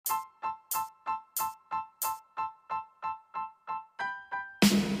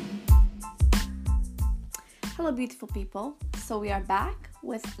Hello, beautiful people. So we are back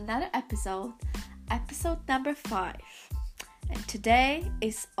with another episode number 5. And today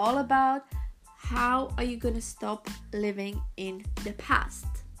is all about how are you going to stop living in the past.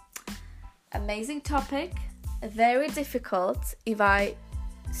 Amazing topic, very difficult if I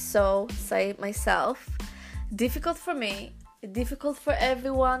so say myself. Difficult for me, difficult for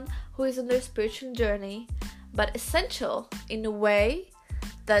everyone who is on their spiritual journey, but essential in a way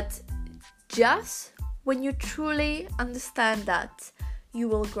that just when you truly understand that, you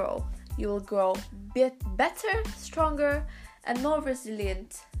will grow. You will grow better, stronger, and more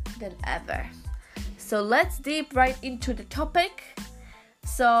resilient than ever. So let's deep right into the topic.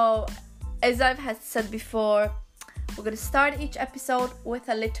 So as I've said before, we're going to start each episode with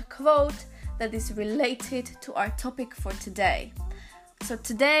a little quote that is related to our topic for today. So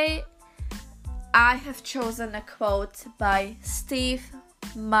today I have chosen a quote by Steve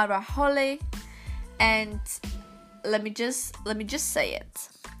Maraboli, and let me just say it.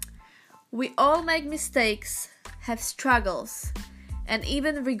 We all make mistakes, have struggles, and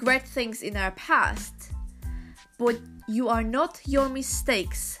even regret things in our past. But you are not your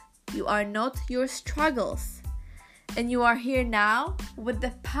mistakes. You are not your struggles. And you are here now with the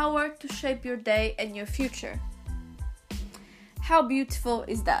power to shape your day and your future. How beautiful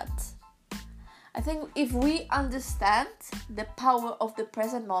is that? I think if we understand the power of the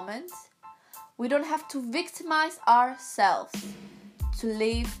present moment, we don't have to victimize ourselves to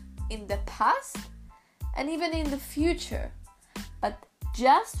live in the past and even in the future. But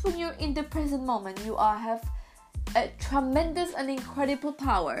just when you're in the present moment, you have a tremendous and incredible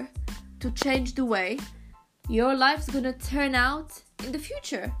power to change the way your life's gonna turn out in the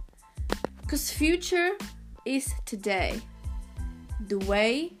future. Because future is today. The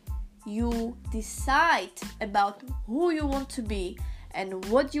way you decide about who you want to be and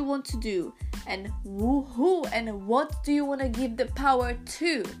what you want to do and who and what do you want to give the power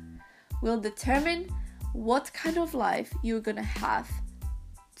to will determine what kind of life you're gonna have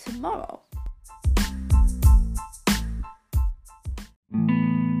tomorrow.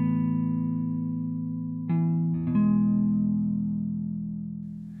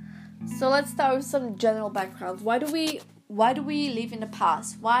 So let's start with some general background. Why do we live in the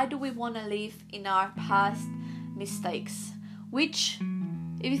past? Why do we want to live in our past mistakes? Which,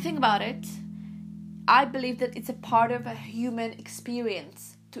 if you think about it, I believe that it's a part of a human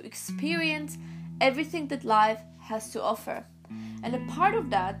experience, to experience everything that life has to offer. And a part of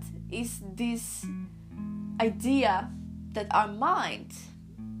that is this idea that our mind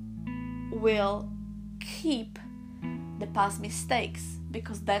will keep the past mistakes,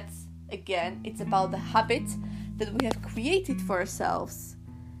 because that's, again, it's about the habit that we have created for ourselves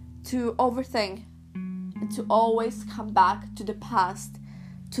to overthink and to always come back to the past,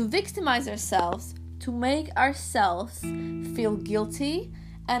 to victimize ourselves, to make ourselves feel guilty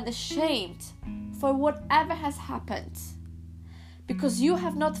and ashamed for whatever has happened. Because you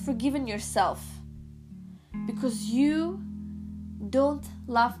have not forgiven yourself. Because you don't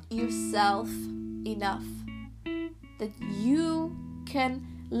love yourself enough. That you can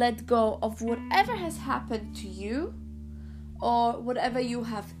let go of whatever has happened to you or whatever you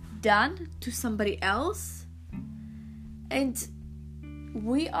have done to somebody else. And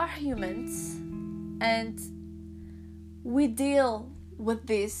we are humans and we deal with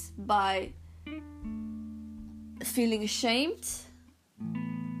this by feeling ashamed,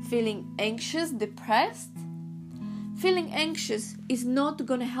 feeling anxious, depressed. Feeling anxious is not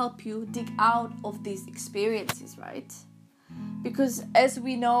going to help you dig out of these experiences, right? Because as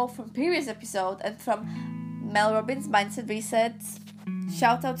we know from previous episode and from Mel Robbins' Mindset Reset,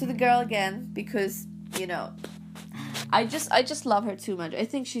 shout out to the girl again, because, I just love her too much. I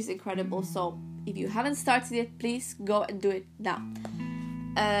think she's incredible. So if you haven't started it, please go and do it now.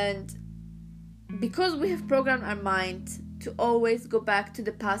 And because we have programmed our mind to always go back to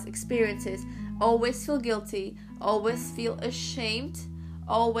the past experiences, always feel guilty, always feel ashamed,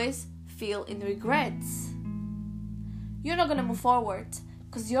 always feel in regrets, you're not going to move forward,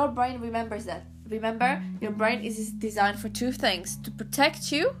 because your brain remembers that. Remember, your brain is designed for 2 things: to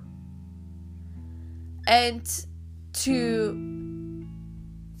protect you and to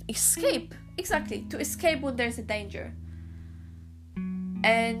escape. Exactly, to escape when there's a danger.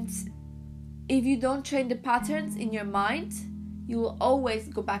 And if you don't change the patterns in your mind, you will always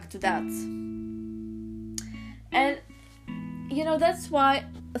go back to that. And that's why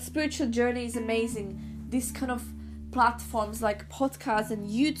a spiritual journey is amazing. This kind of platforms like podcasts and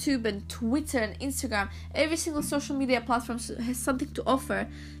YouTube and Twitter and Instagram. Every single social media platform has something to offer,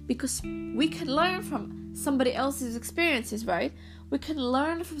 because we can learn from somebody else's experiences, right? We can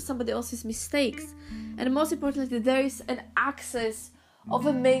learn from somebody else's mistakes. And most importantly, there is an access of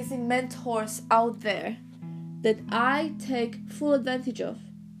amazing mentors out there that I take full advantage of.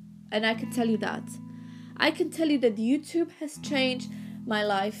 And I can tell you that. I can tell you that YouTube has changed my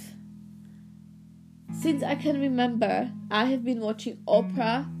life. Since I can remember, I have been watching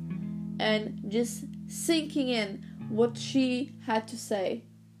Oprah and just sinking in what she had to say.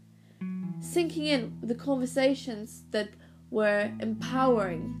 Sinking in the conversations that were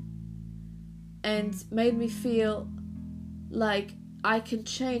empowering and made me feel like I can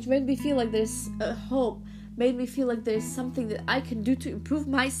change, made me feel like there's a hope, made me feel like there's something that I can do to improve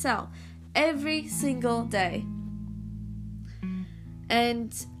myself every single day.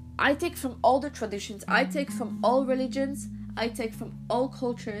 And I take from all the traditions, I take from all religions, I take from all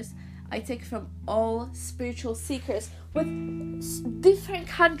cultures, I take from all spiritual seekers with different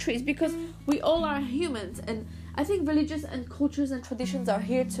countries, because we all are humans. And I think religions and cultures and traditions are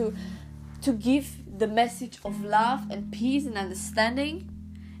here to give the message of love and peace and understanding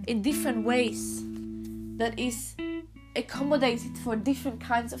in different ways that is accommodated for different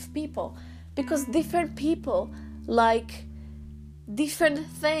kinds of people, because different people like different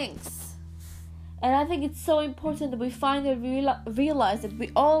things. And I think it's so important that we finally realize that we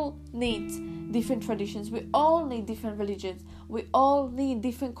all need different traditions, we all need different religions, we all need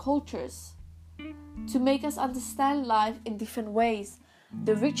different cultures to make us understand life in different ways.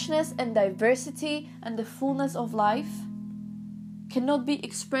 The richness and diversity and the fullness of life cannot be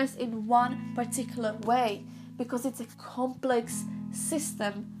expressed in one particular way, because it's a complex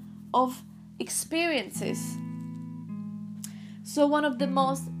system of experiences. So one of the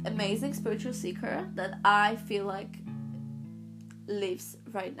most amazing spiritual seeker that I feel like lives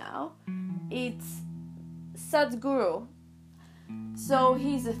right now, it's Sadhguru. So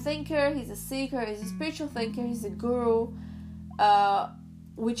he's a thinker, he's a seeker, he's a spiritual thinker, he's a guru,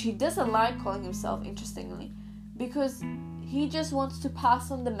 which he doesn't like calling himself, interestingly, because he just wants to pass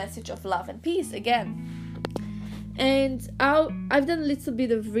on the message of love and peace again. And I've done a little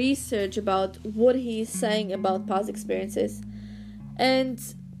bit of research about what he's saying about past experiences. And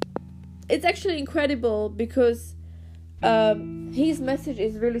it's actually incredible, because his message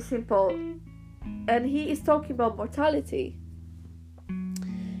is really simple. And he is talking about mortality.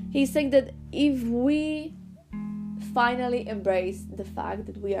 He's saying that if we finally embrace the fact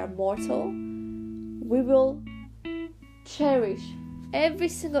that we are mortal, we will cherish every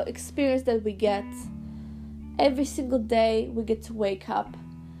single experience that we get. Every single day we get to wake up.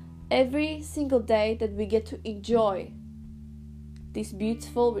 Every single day that we get to enjoy this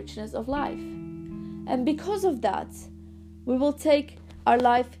beautiful richness of life. And because of that, we will take our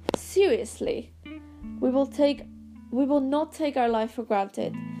life seriously. We will not take our life for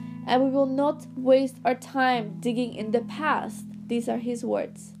granted. And we will not waste our time digging in the past. These are his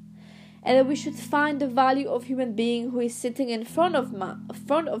words. And that we should find the value of human being who is sitting in front of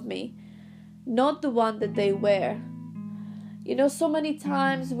me, not the one that they were. You know, so many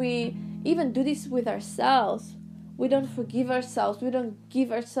times we even do this with ourselves. We don't forgive ourselves. We don't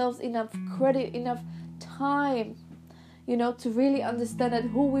give ourselves enough credit, enough time, to really understand that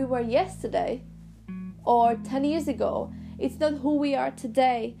who we were yesterday or 10 years ago, it's not who we are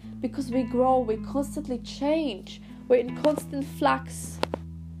today, because we grow, we constantly change, we're in constant flux.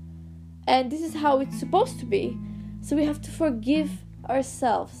 And this is how it's supposed to be. So we have to forgive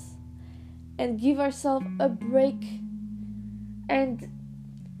ourselves and give ourselves a break and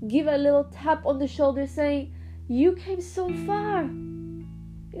give a little tap on the shoulder saying, you came so far.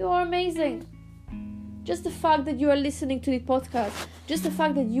 You are amazing. Just the fact that you are listening to the podcast, just the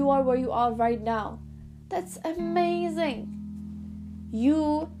fact that you are where you are right now, that's amazing.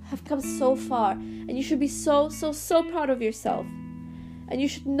 You have come so far, and you should be so proud of yourself. And you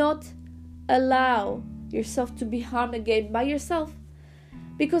should not allow yourself to be harmed again by yourself.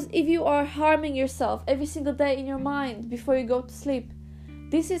 Because if you are harming yourself every single day in your mind before you go to sleep,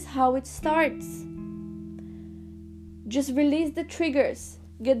 this is how it starts. Just release the triggers.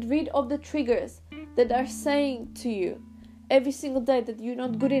 Get rid of the triggers that are saying to you every single day that you're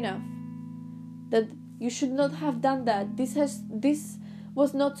not good enough, that you should not have done that. This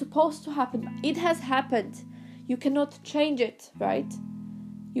was not supposed to happen. It has happened. You cannot change it, right?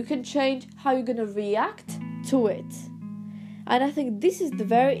 You can change how you're going to react to it. And I think this is the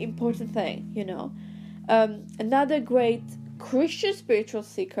very important thing, Another great Christian spiritual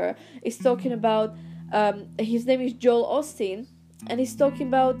seeker is talking about, his name is Joel Osteen, and he's talking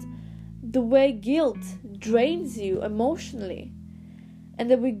about the way guilt drains you emotionally, and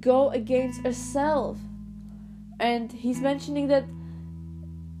that we go against ourselves. And he's mentioning that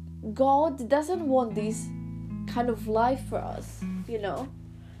God doesn't want this kind of life for us,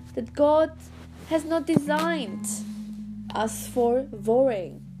 that God has not designed us for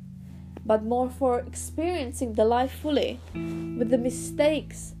worrying, but more for experiencing the life fully, with the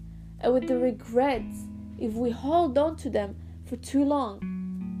mistakes and with the regrets. If we hold on to them for too long,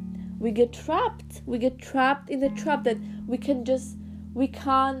 we get trapped in the trap that we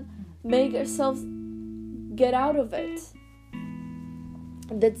can't make ourselves get out of it.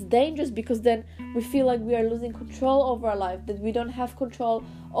 That's dangerous, because then we feel like we are losing control over our life, that we don't have control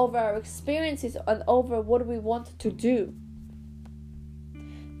over our experiences and over what we want to do.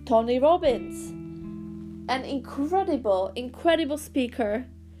 Tony Robbins, an incredible speaker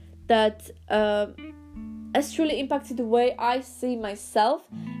that has truly impacted the way I see myself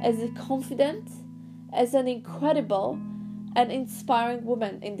as a confident, as an incredible and inspiring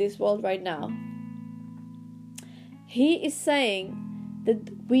woman in this world right now. He is saying that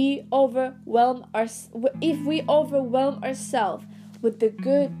if we overwhelm ourselves with the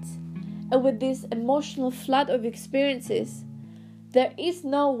good and with this emotional flood of experiences, there is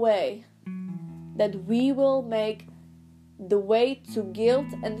no way that we will make the way to guilt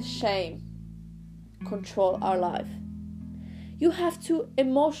and shame control our life. You have to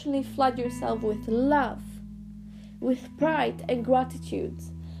emotionally flood yourself with love, with pride and gratitude,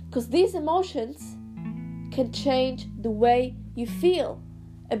 because these emotions can change the way you feel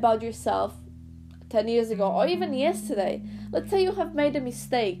about yourself 10 years ago or even yesterday. Let's say you have made a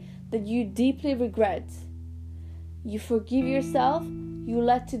mistake that you deeply regret. You forgive yourself, you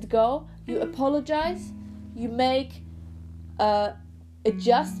let it go, you apologize, you make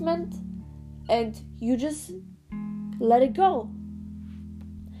adjustment, and you just let it go.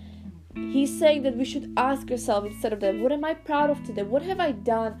 He's saying that we should ask ourselves instead of that, what am I proud of today? What have I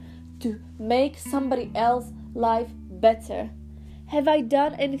done to make somebody else's life better? Have I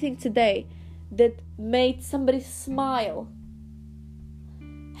done anything today that made somebody smile?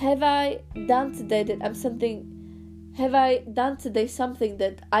 Have I done today something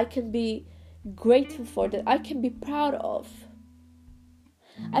that I can be grateful for, that I can be proud of?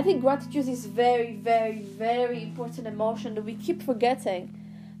 I think gratitude is very, very, very important emotion that we keep forgetting.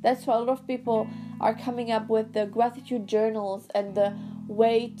 That's why a lot of people are coming up with the gratitude journals and the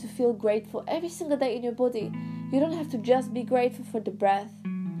way to feel grateful every single day in your body. You don't have to just be grateful for the breath.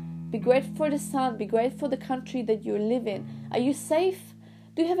 Be grateful for the sun. Be grateful for the country that you live in. Are you safe?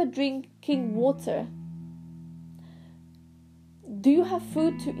 Do you have a drinking water? Do you have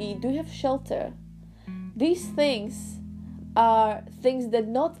food to eat? Do you have shelter? These things are things that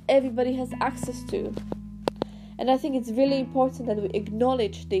not everybody has access to. And I think it's really important that we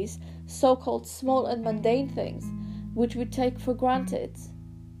acknowledge these so-called small and mundane things which we take for granted.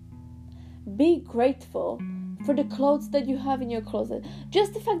 Be grateful for the clothes that you have in your closet.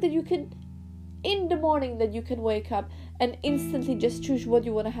 Just the fact that you can, in the morning, that you can wake up and instantly just choose what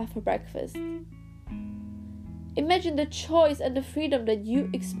you want to have for breakfast. Imagine the choice and the freedom that you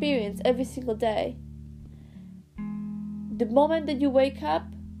experience every single day. The moment that you wake up,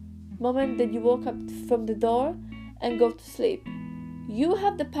 moment that you woke up from the door and go to sleep, you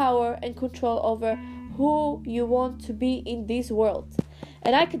have the power and control over who you want to be in this world.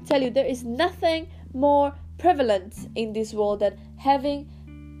 And I can tell you, there is nothing more prevalent in this world than having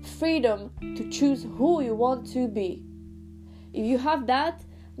freedom to choose who you want to be. If you have that,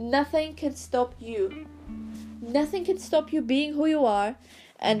 nothing can stop you. Nothing can stop you being who you are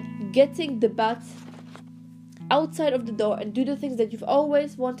and getting the butt outside of the door and do the things that you've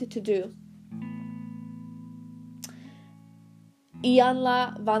always wanted to do.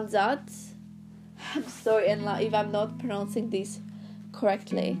 Iyanla Vanzant, I'm sorry Iyanla if I'm not pronouncing this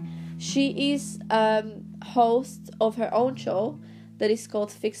correctly. She is host of her own show that is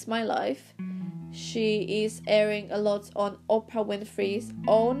called Fix My Life. She is airing a lot on Oprah Winfrey's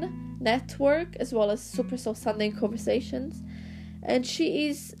own network as well as Super Soul Sunday Conversations, and she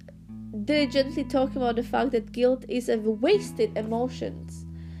is diligently talking about the fact that guilt is a wasted emotion,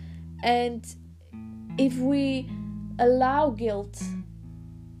 and if we allow guilt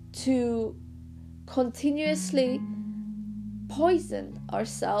to continuously poison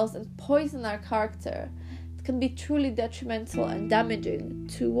ourselves and poison our character, it can be truly detrimental and damaging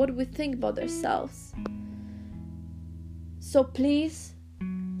to what we think about ourselves. So please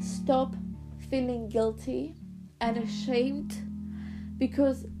stop feeling guilty and ashamed,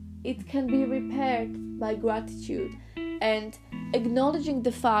 because it can be repaired by gratitude and acknowledging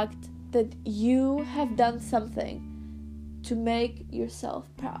the fact that you have done something to make yourself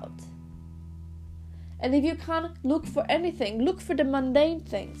proud. And if you can't look for anything, look for the mundane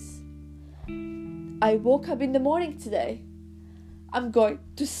things. I woke up in the morning today. I'm going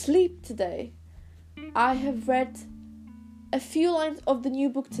to sleep today. I have read a few lines of the new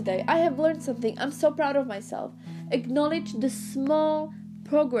book today. I have learned something. I'm so proud of myself. Acknowledge the small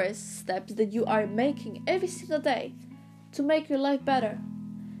progress steps that you are making every single day to make your life better,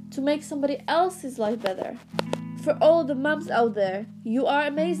 to make somebody else's life better. For all the moms out there, you are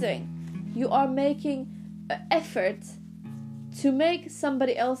amazing. You are making an effort to make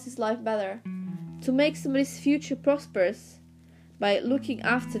somebody else's life better, to make somebody's future prosperous by looking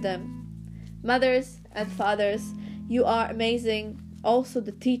after them. Mothers and fathers, you are amazing. Also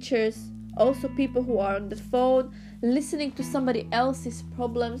the teachers, also people who are on the phone, listening to somebody else's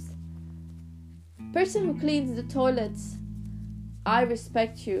problems. Person who cleans the toilets, I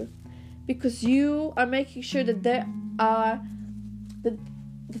respect you, because you are making sure that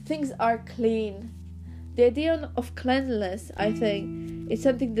the things are clean. The idea of cleanliness, I think, is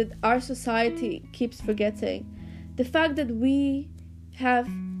something that our society keeps forgetting. The fact that we have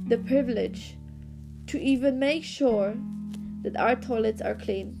the privilege to even make sure that our toilets are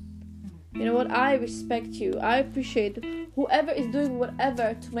clean. You know what? I respect you. I appreciate whoever is doing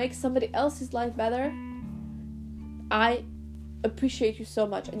whatever to make somebody else's life better. I appreciate you so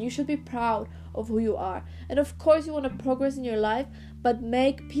much, and you should be proud of who you are. And of course you want to progress in your life, but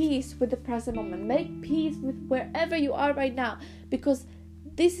make peace with the present moment. Make peace with wherever you are right now, because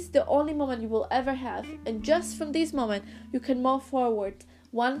this is the only moment you will ever have, and just from this moment you can move forward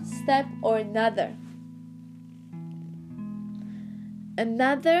one step or another.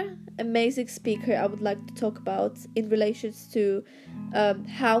 Another amazing speaker I would like to talk about in relations to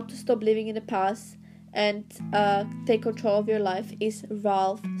how to stop living in the past and take control of your life is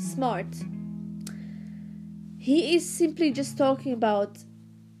Ralph Smart. He is simply just talking about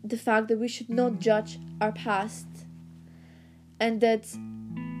the fact that we should not judge our past, and that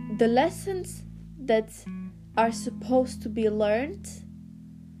the lessons that are supposed to be learned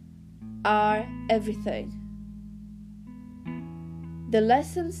are everything. The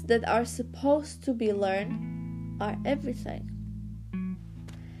lessons that are supposed to be learned are everything.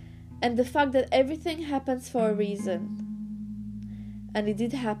 And the fact that everything happens for a reason. And it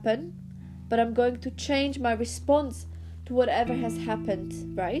did happen, but I'm going to change my response to whatever has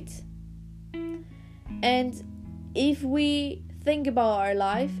happened, right? And if we think about our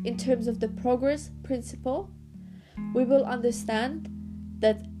life in terms of the progress principle, we will understand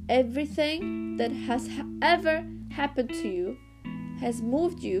that everything that has ever happened to you has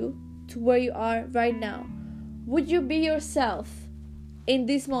moved you to where you are right now. Would you be yourself in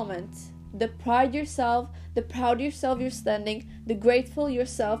this moment? The proud yourself you're standing, the grateful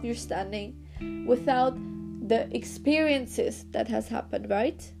yourself you're standing, without the experiences that has happened,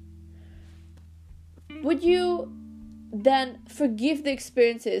 right? Would you then forgive the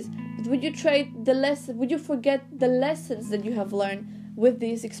experiences, but would you trade the lesson? Would you forget the lessons that you have learned with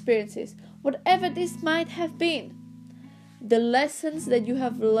these experiences? Whatever this might have been, the lessons that you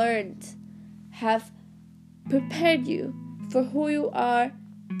have learned have prepared you for who you are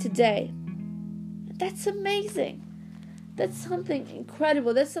today. That's amazing. That's something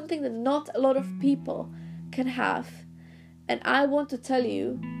incredible. That's something that not a lot of people can have. And I want to tell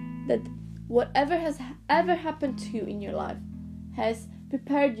you that whatever has ever happened to you in your life has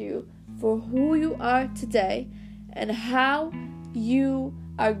prepared you for who you are today and how you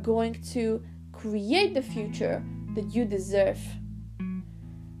are going to create the future that you deserve.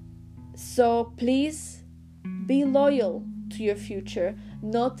 So please be loyal to your future,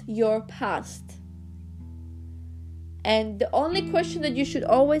 not your past. And the only question that you should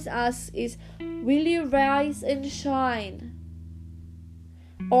always ask is, will you rise and shine?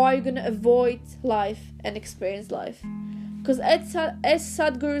 Or are you going to avoid life and experience life? Because as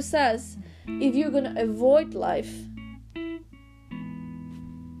Sadhguru says, if you're going to avoid life,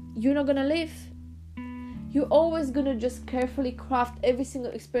 you're not going to live. You're always going to just carefully craft every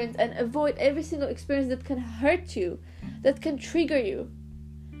single experience and avoid every single experience that can hurt you, that can trigger you.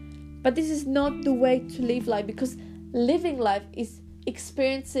 But this is not the way to live life, because living life is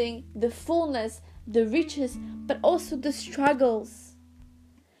experiencing the fullness, the riches, but also the struggles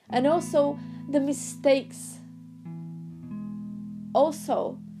and also the mistakes,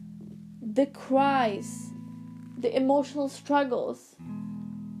 also the cries, the emotional struggles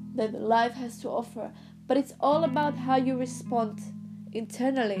that life has to offer. But it's all about how you respond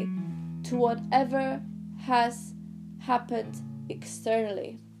internally to whatever has happened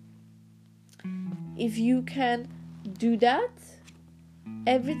externally. If you can do that,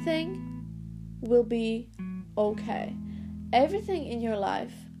 everything will be okay. Everything in your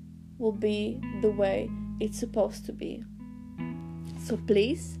life will be the way it's supposed to be. So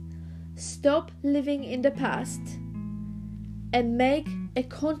please, stop living in the past and make a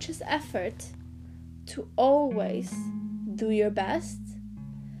conscious effort to always do your best,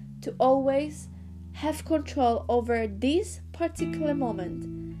 to always have control over this particular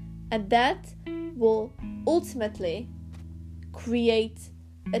moment, and that will ultimately create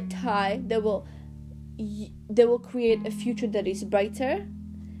a tie that will create a future that is brighter,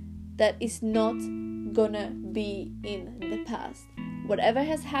 that is not gonna be in the past. Whatever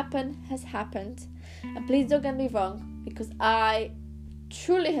has happened, and please don't get me wrong, because I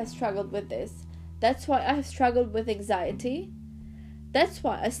truly have struggled with this. That's why I have struggled with anxiety. That's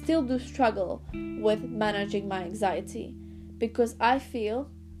why I still do struggle with managing my anxiety, because I feel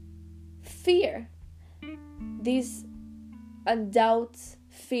fear, this undoubted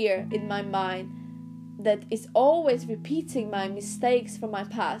fear in my mind that is always repeating my mistakes from my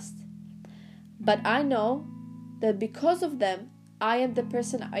past. But I know that because of them, I am the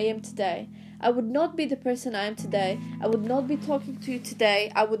person I am today. I would not be the person I am today. I would not be talking to you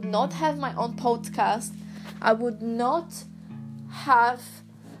today. I would not have my own podcast. I would not have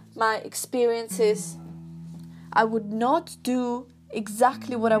my experiences. I would not do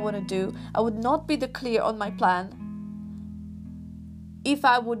exactly what I want to do. I would not be clear on my plan if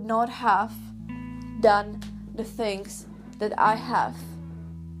I would not have done the things that I have.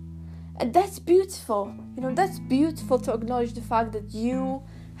 And that's beautiful. That's beautiful to acknowledge the fact that you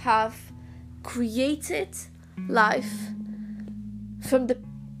have created life from the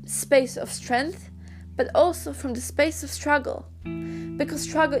space of strength, but also from the space of struggle. Because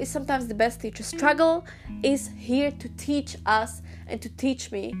struggle is sometimes the best teacher. Struggle is here to teach us and to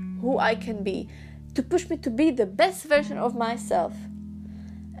teach me who I can be, to push me to be the best version of myself,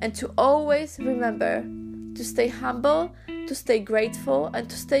 and to always remember to stay humble, to stay grateful, and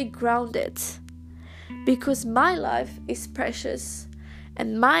to stay grounded. Because my life is precious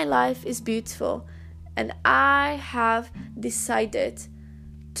and my life is beautiful, and I have decided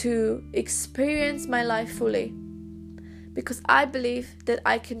to experience my life fully, because I believe that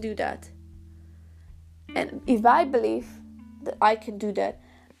I can do that. And if I believe that I can do that,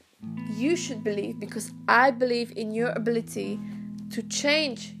 you should believe, because I believe in your ability to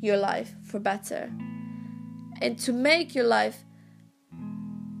change your life for better and to make your life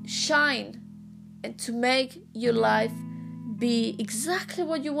shine and to make your life be exactly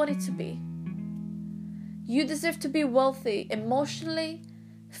what you want it to be. You deserve to be wealthy emotionally,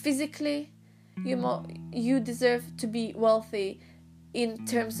 physically. You deserve to be wealthy in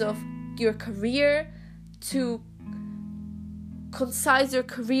terms of your career, to concise your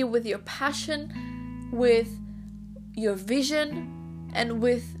career with your passion, with your vision, and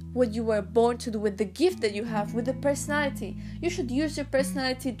with what you were born to do, with the gift that you have, with the personality. You should use your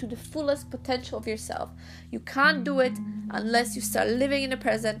personality to the fullest potential of yourself. You can't do it unless you start living in the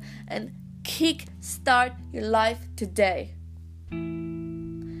present and kick-start your life today.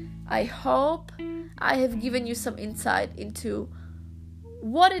 I hope I have given you some insight into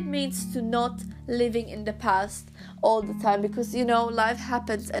what it means to not living in the past all the time, because life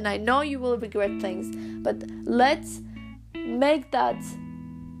happens and I know you will regret things, but let's make that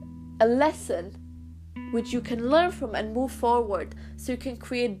a lesson which you can learn from and move forward so you can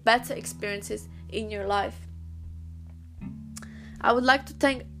create better experiences in your life. I would like to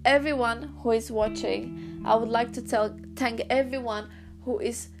thank everyone who is watching. I would like to thank everyone who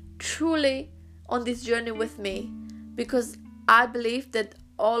is truly on this journey with me, because I believe that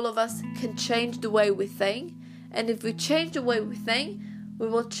all of us can change the way we think, and if we change the way we think, we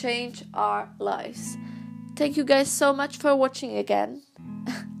will change our lives. Thank you guys so much for watching again,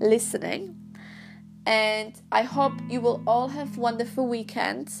 listening, and I hope you will all have wonderful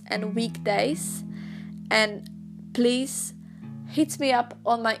weekends and weekdays. And please hit me up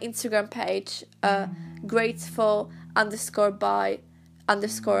on my Instagram page,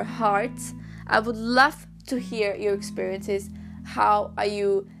 grateful_by_heart. I would love to hear your experiences. How are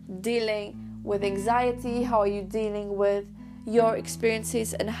you dealing with anxiety? How are you dealing with your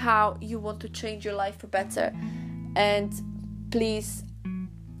experiences, and how you want to change your life for better? And please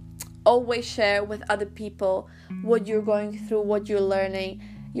always share with other people what you're going through, what you're learning.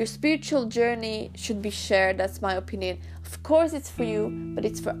 Your spiritual journey should be shared. That's my opinion. Of course it's for you, but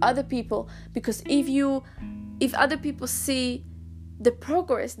it's for other people, because if other people see the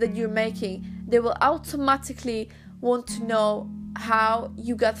progress that you're making, they will automatically want to know how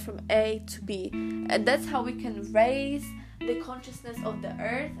you got from A to B. And that's how we can raise the consciousness of the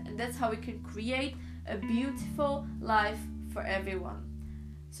earth, and that's how we can create a beautiful life for everyone.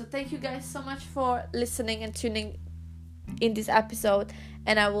 So thank you guys so much for listening and tuning in this episode,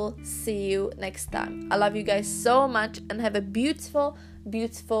 and I will see you next time. I love you guys so much, and have a beautiful,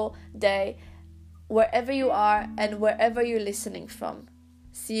 beautiful day wherever you are and wherever you're listening from.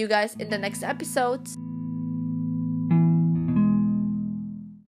 See you guys in the next episode.